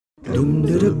咚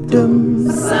嘟嘟咚，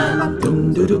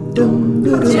咚嘟嘟咚，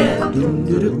咚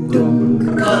嘟嘟咚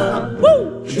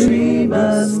，Three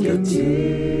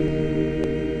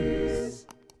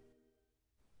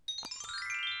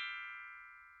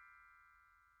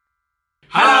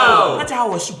Musketeers。Hello， 大家好，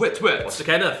我是 Wet， 我是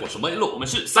Kenneth， 我是YiBo，我们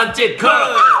是三剑客。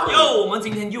我们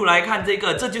今天又来看这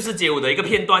就是街舞的一个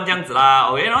片段这样子啦。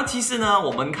OK， 然后其实呢，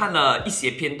我们看了一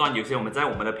些片段，有些我们在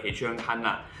我们的Patreon看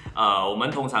啦。我们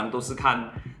通常都是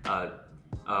看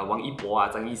王一博啊、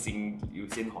张艺兴、刘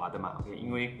宪华的嘛。OK，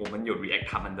 因为我们有 react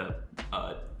他们的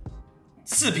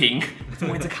视频，怎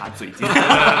么一直卡嘴这样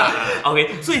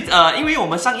？OK， 所以因为我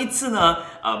们上一次呢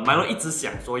，Milo 一直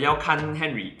想说要看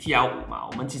Henry 跳舞嘛，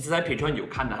我们其实在 Patreon 有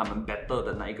看了他们 Battle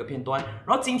的那一个片段，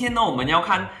然后今天呢，我们要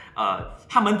看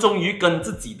他们终于跟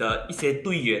自己的一些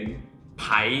队员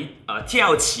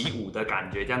跳起舞的感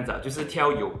觉，这样子，就是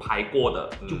跳有排过的，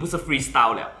就不是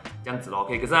freestyle 了，这样子咯。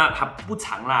OK， 可是它不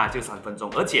长啦，就3分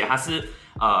钟，而且它是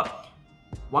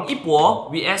王一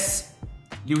博 VS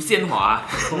刘宪华，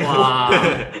哇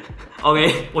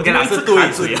，OK， 我跟他是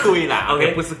对啦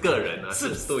 ，OK， 不是个人啊，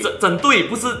是整队，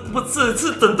不是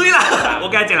整队啦。我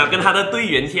刚才讲了，跟他的队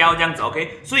员跳这样子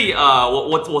 ，OK， 所以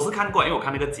我是看过，因为我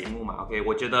看那个节目嘛 ，OK，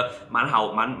 我觉得蛮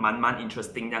好，蛮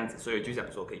interesting 这样子，所以就想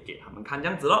说可以给他们看这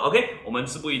样子咯 ，OK， 我们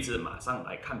事不宜迟，马上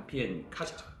来看片，开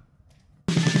始。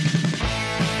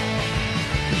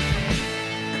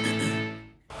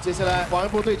接下来，王一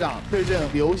博队长对阵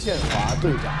刘宪华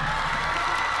队长。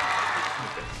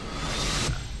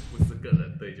不是个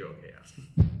人对就 OK 啊。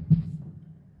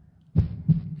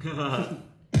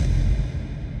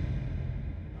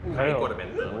还有过的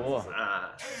bench啊。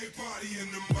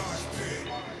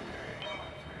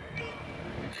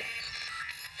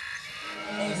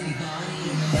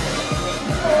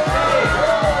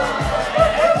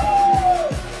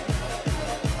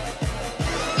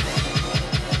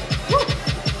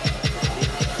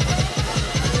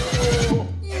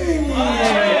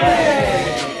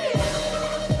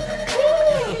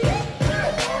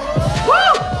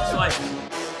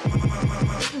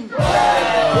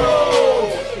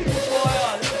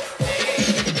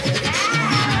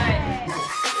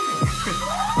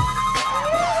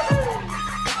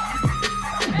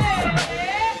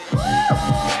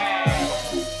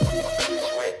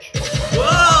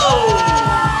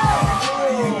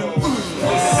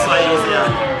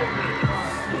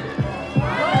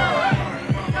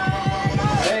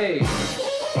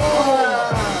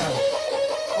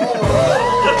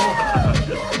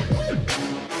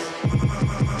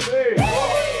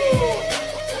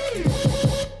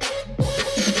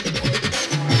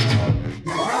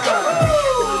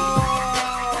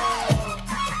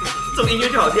这种音乐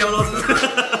就好跳咯，是不是？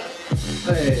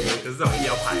对，可是这种也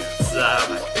要拍啊。是啊，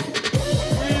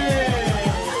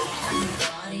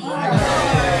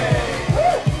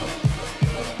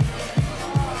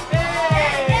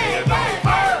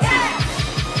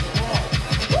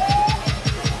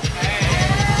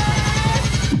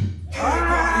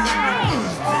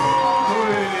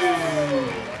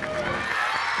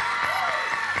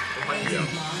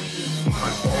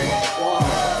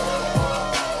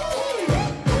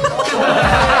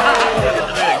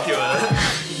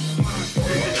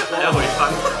要拍。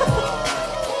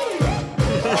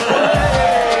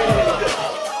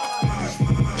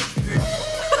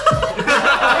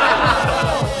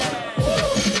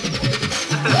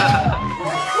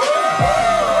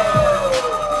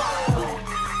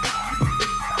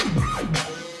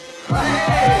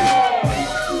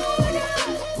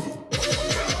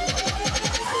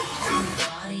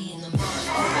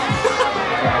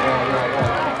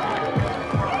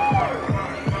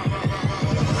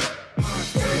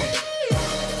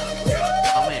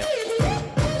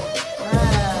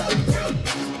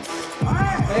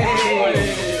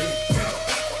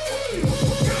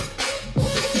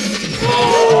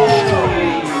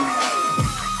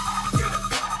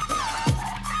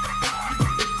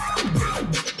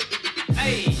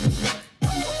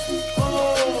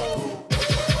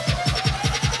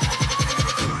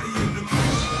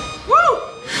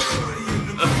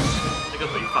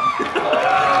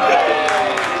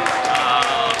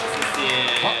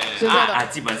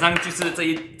基本上就是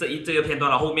这个片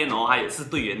段的后面哦，还有是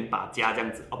队员打架这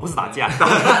样子哦，不是打架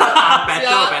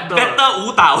，battle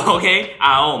舞蹈 ，OK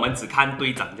啊，然后我们只看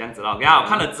队长这样子了 ，OK 啊，我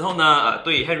看了之后呢，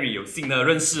对 Henry 有新的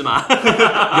认识吗？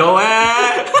有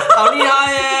好厉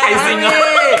害开心啊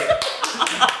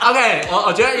！OK，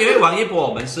 我觉得因为王一博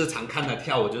我们是常看他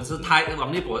跳舞，就是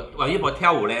王一博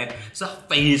跳舞呢是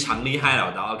非常厉害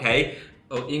了的 ，OK。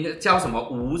应该叫什么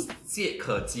无懈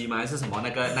可击吗？还是什么那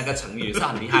个成语是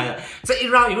很厉害的。这一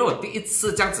round 因为我第一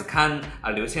次这样子看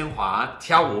刘宪华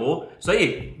跳舞，所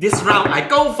以 this round I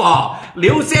go for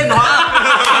刘宪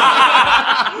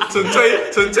华，纯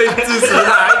粹支持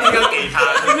他，一定要给他。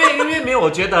因为没有，我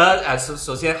觉得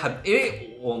首先因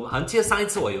为我好像记得上一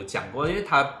次我有讲过，因为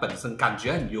他本身感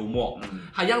觉很幽默，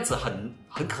他样子很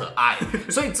可爱，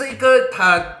所以这个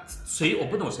我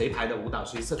不懂谁排的舞蹈，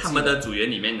谁设计他们的组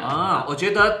员里面我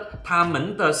觉得他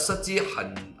们的设计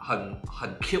很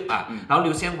cute 啊，然后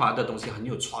刘宪华的东西很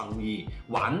有创意，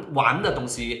玩的东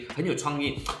西很有创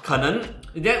意，可能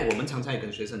因为我们常常也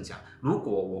跟学生讲，如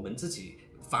果我们自己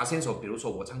发现说，比如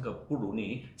说我唱歌不如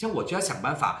你，这样我就要想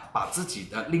办法把自己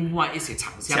的另外一些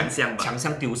强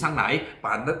项丢上来，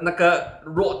把那个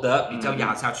弱的比较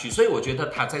压下去。所以我觉得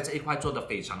他在这一块做得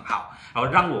非常好，然后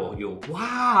让我有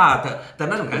哇的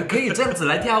那种感觉，可以这样子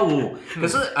来跳舞。可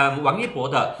是王一博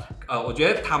的我觉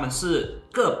得他们是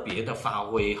个别的发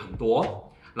挥很多。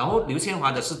然后刘宪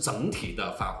华的是整体的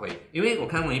发挥，因为我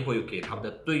看王一博有给他们的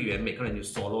队员每个人有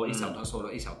solo 一小段，solo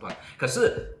一小段。可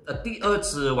是第二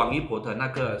支王一博的那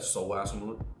个手啊什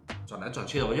么转来转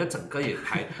去的，我觉得整个也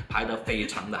排得非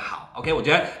常的好。OK， 我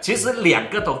觉得其实两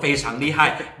个都非常厉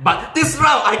害 ，But this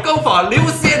round I go for 刘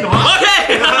宪华。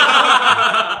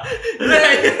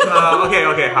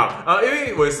OK， 好，因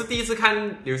为我是第一次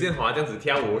看刘宪华这样子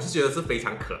跳舞，我是觉得是非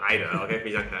常可爱的 ，OK，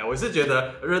 非常可爱。我是觉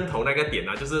得认同那个点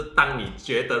啊，就是当你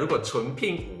觉得如果纯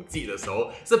凭舞技的时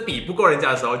候是比不过人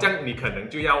家的时候，这样你可能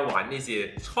就要玩一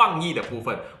些创意的部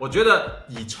分。我觉得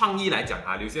以创意来讲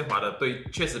啊，刘宪华的队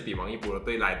确实比王一博的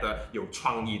队来的有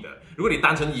创意的。如果你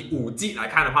单纯以舞技来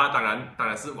看的话，当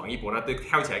然是王一博那队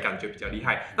跳起来感觉比较厉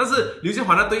害，但是刘宪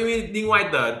华那队因为另外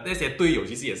的那些队友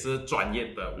其实也是专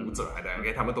业的舞者来的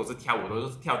 ，OK， 他们都是跳舞，都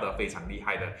是跳得非常厉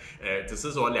害的。只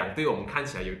是说两队我们看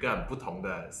起来有一个很不同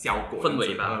的效果氛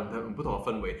围吧，很不同的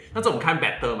氛围。但是我们看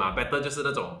Battle 嘛 ，Battle 就是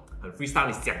那种很 freestyle，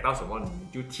 你想到什么你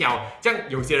就跳。这样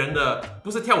有些人的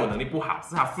不是跳舞能力不好，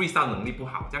是他 freestyle 能力不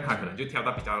好，这样他可能就跳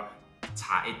到比较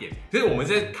差一点。所以我们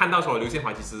现在看到说刘宪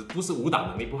华其实不是舞蹈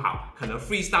能力不好，可能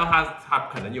freestyle 他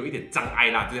可能有一点障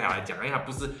碍啦，对他来讲，因为他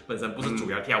本身不是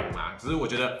主要跳舞嘛。只是我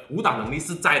觉得舞蹈能力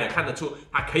是在的，看得出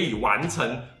他可以完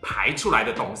成排出来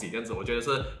的东西，这样子我觉得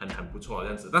是很不错这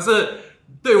样子。但是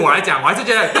对我来讲，我还是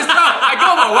觉得 this round I go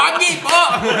for 王一博，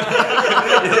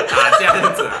打架这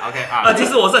样子 ，OK 啊。其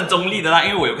实我是很中立的啦，因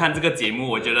为我有看这个节目，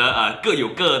我觉得各有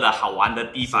各的好玩的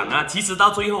地方啊。其实到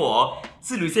最后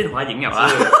是刘宪华赢了啦，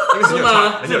是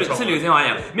吗？是刘宪华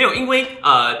赢，没有，因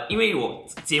为我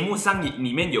节目上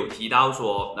里面有提到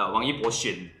说，王一博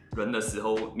选人的时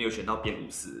候没有选到编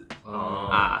舞师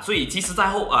所以其实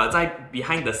在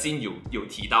behind the scene 有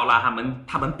提到啦，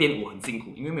他们编舞很辛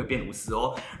苦，因为没有编舞师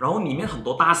然后里面很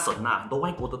多大神很多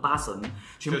外国的大神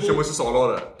全部是 solo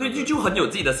的，对，就很有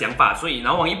自己的想法，所以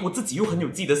然后王一博自己又很有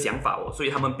自己的想法所以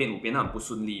他们编舞编得很不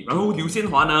顺利。然后刘宪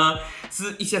华呢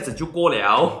是一下子就过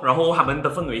了，然后他们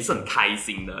的氛围是很开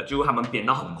心的，就他们编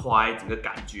到很快整个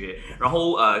感觉。然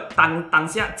后当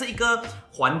下这一个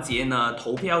环节呢，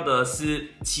投票的是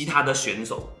其他的选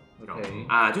手。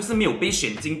Okay. 就是没有被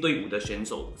选进队伍的选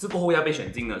手是过后要被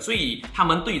选进的，所以他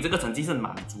们对于这个成绩是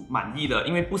满意的，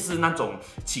因为不是那种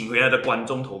请回来的观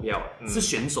众投票，是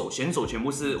选手全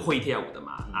部是会跳舞的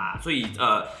嘛所以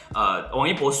王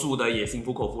一博输的也心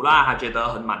服口服啦，他觉得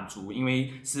很满足，因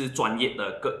为是专业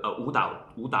的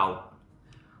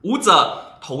舞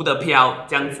者投的票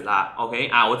这样子啦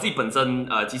 ，OK 我自己本身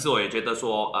其实我也觉得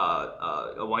说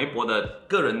王一博的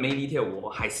个人魅力跳舞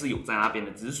还是有在那边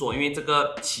的，只是说因为这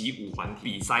个起舞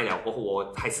比赛了过后，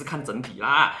我还是看整体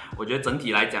啦。我觉得整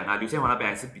体来讲刘宪华那边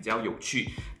还是比较有趣，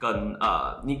跟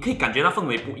你可以感觉到氛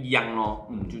围不一样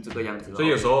就这个样子。所以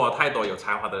有时候太多有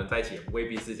才华的人在一起也未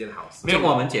必是件好事。没有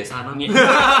我们解散了你。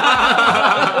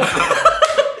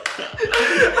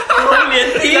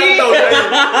连听都可以。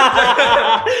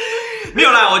没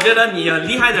有啦，我觉得你很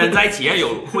厉害的人在一起要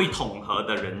有会统合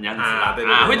的人这样子对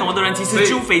会统合的人其实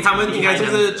就非常他们应该就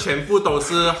是全部都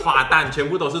是花旦，全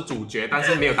部都是主角，但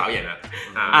是没有导演了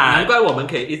难怪我们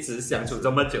可以一直相处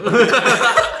这么久。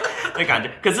会感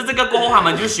觉，可是这个过后他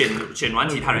们就选完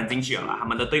其他人进去了啦，他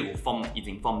们的队伍已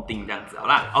经封定这样子好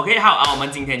啦。OK 好我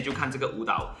们今天就看这个舞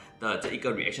蹈的这一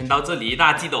个 reaction 到这里，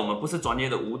大家记得我们不是专业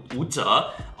的舞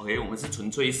者 ，OK， 我们是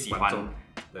纯粹喜欢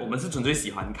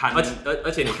看，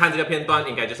而且你看这个片段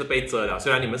应该就是被遮了，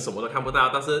虽然你们什么都看不到，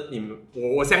但是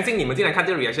我相信你们进来看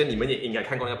这个 reaction， 你们也应该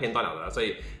看过那个片段了的，所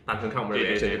以单纯看我们的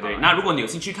reaction 就好了。那如果你有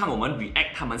兴趣看我们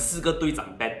react 他们4个队长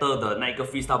battle 的那个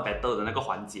freestyle battle 的那个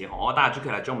环节大家就可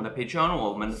以来join我们的 Patreon，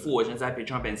 我们副文现在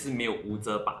Patreon 那边是没有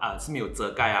遮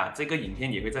盖这个影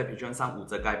片也会在 Patreon 上无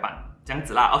遮盖版这样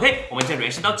子啦 ，OK， 我们今天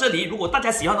reaction 到这里。如果大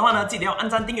家喜欢的话呢，记得要按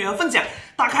赞、订阅和分享，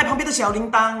打开旁边的小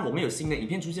铃铛，我们有新的影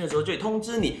片出现的时候就会通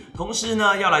知你。同时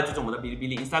呢，要来追踪我们的哔哩哔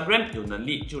哩、Instagram， 有能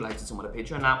力就来支持我们的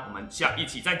Patreon 啦。我们下一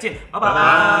期再见，拜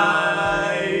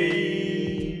拜。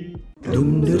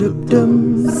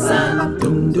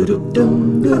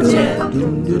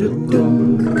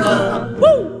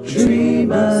Three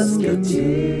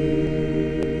Musketeers.